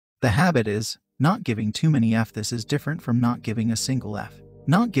The habit is not giving too many F. This is different from not giving a single F.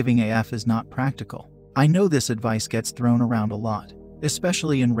 Not giving a F is not practical. I know this advice gets thrown around a lot,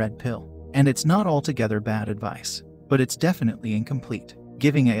 especially in Red Pill, and it's not altogether bad advice, but it's definitely incomplete.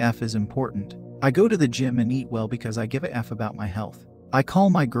 Giving a F is important. I go to the gym and eat well because I give a F about my health. I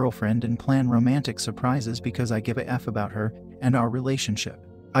call my girlfriend and plan romantic surprises because I give a F about her and our relationship.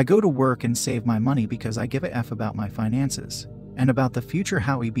 I go to work and save my money because I give a F about my finances and about the future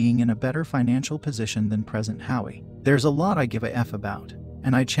Howie being in a better financial position than present Howie. There's a lot I give a F about,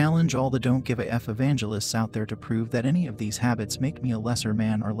 and I challenge all the don't give a F evangelists out there to prove that any of these habits make me a lesser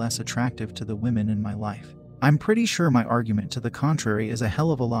man or less attractive to the women in my life. I'm pretty sure my argument to the contrary is a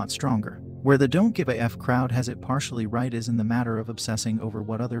hell of a lot stronger. Where the don't give a F crowd has it partially right is in the matter of obsessing over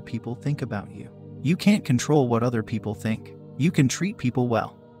what other people think about you. You can't control what other people think. You can treat people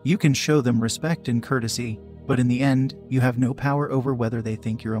well. You can show them respect and courtesy, but in the end, you have no power over whether they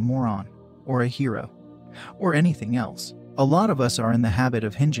think you're a moron, or a hero, or anything else. A lot of us are in the habit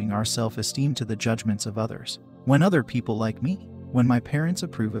of hinging our self-esteem to the judgments of others. When other people like me, when my parents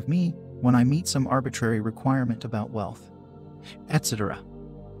approve of me, when I meet some arbitrary requirement about wealth, etc.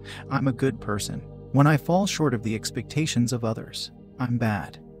 I'm a good person. When I fall short of the expectations of others, I'm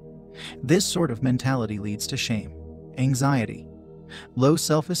bad. This sort of mentality leads to shame, anxiety, low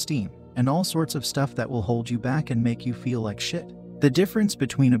self-esteem, and all sorts of stuff that will hold you back and make you feel like shit. The difference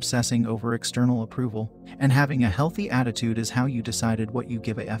between obsessing over external approval and having a healthy attitude is how you decided what you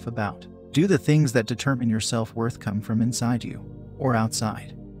give a F about. Do the things that determine your self-worth come from inside you or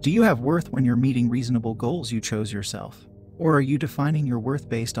outside? Do you have worth when you're meeting reasonable goals you chose yourself? Or are you defining your worth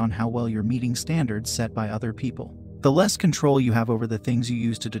based on how well you're meeting standards set by other people? The less control you have over the things you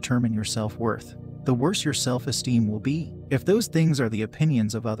use to determine your self-worth, the worse your self-esteem will be. If those things are the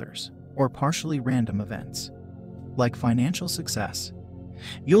opinions of others, or partially random events, like financial success,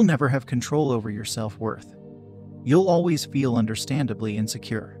 you'll never have control over your self-worth. You'll always feel understandably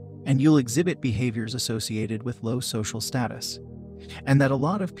insecure, and you'll exhibit behaviors associated with low social status, and that a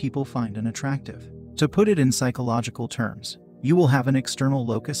lot of people find unattractive. To put it in psychological terms, you will have an external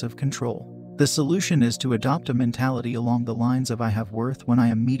locus of control. The solution is to adopt a mentality along the lines of I have worth when I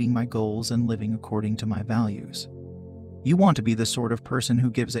am meeting my goals and living according to my values. You want to be the sort of person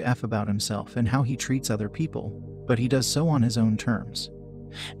who gives a F about himself and how he treats other people, but he does so on his own terms.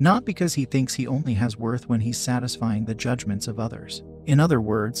 Not because he thinks he only has worth when he's satisfying the judgments of others. In other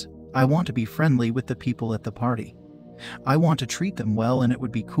words, I want to be friendly with the people at the party. I want to treat them well, and it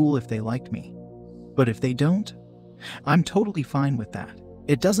would be cool if they liked me. But if they don't, I'm totally fine with that.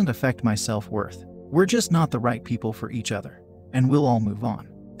 It doesn't affect my self-worth. We're just not the right people for each other, and we'll all move on.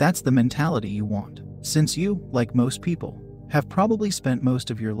 That's the mentality you want. Since you, like most people, have probably spent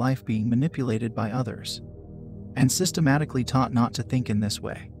most of your life being manipulated by others and systematically taught not to think in this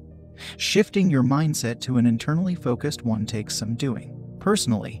way. Shifting your mindset to an internally focused one takes some doing.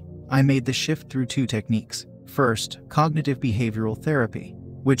 Personally, I made the shift through two techniques. First, cognitive behavioral therapy,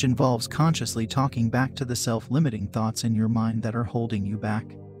 which involves consciously talking back to the self-limiting thoughts in your mind that are holding you back.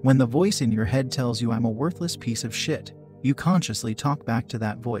 When the voice in your head tells you I'm a worthless piece of shit, you consciously talk back to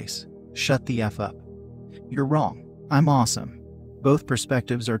that voice. Shut the F up. You're wrong. I'm awesome. Both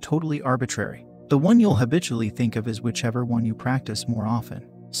perspectives are totally arbitrary. The one you'll habitually think of is whichever one you practice more often.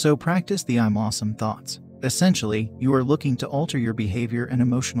 So practice the I'm awesome thoughts. Essentially, you are looking to alter your behavior and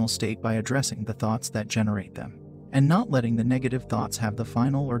emotional state by addressing the thoughts that generate them, and not letting the negative thoughts have the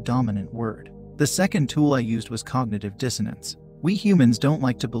final or dominant word. The second tool I used was cognitive dissonance. We humans don't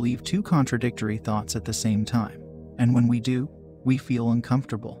like to believe two contradictory thoughts at the same time, and when we do, we feel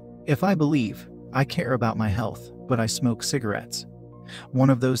uncomfortable. If I believe I care about my health, but I smoke cigarettes, one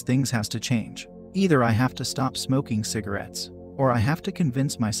of those things has to change. Either I have to stop smoking cigarettes, or I have to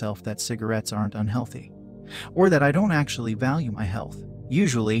convince myself that cigarettes aren't unhealthy, or that I don't actually value my health.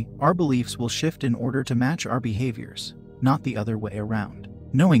 Usually, our beliefs will shift in order to match our behaviors, not the other way around.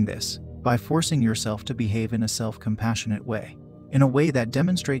 Knowing this, by forcing yourself to behave in a self-compassionate way, in a way that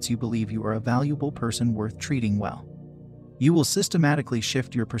demonstrates you believe you are a valuable person worth treating well, you will systematically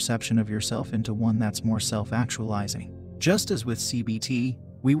shift your perception of yourself into one that's more self-actualizing. Just as with CBT,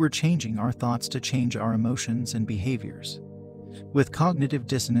 we were changing our thoughts to change our emotions and behaviors. With cognitive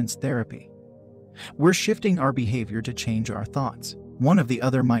dissonance therapy, we're shifting our behavior to change our thoughts. One or the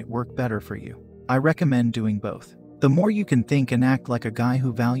other might work better for you. I recommend doing both. The more you can think and act like a guy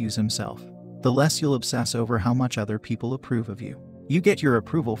who values himself, the less you'll obsess over how much other people approve of you. You get your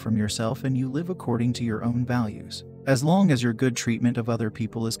approval from yourself and you live according to your own values. As long as your good treatment of other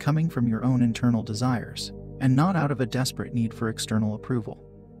people is coming from your own internal desires, and not out of a desperate need for external approval.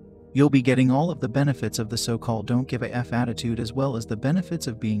 You'll be getting all of the benefits of the so-called don't give a F attitude as well as the benefits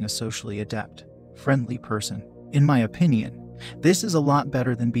of being a socially adept, friendly person. In my opinion, this is a lot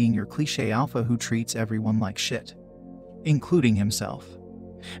better than being your cliche alpha who treats everyone like shit, including himself.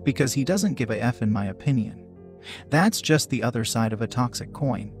 Because he doesn't give a F in my opinion. That's just the other side of a toxic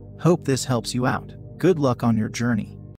coin. Hope this helps you out. Good luck on your journey.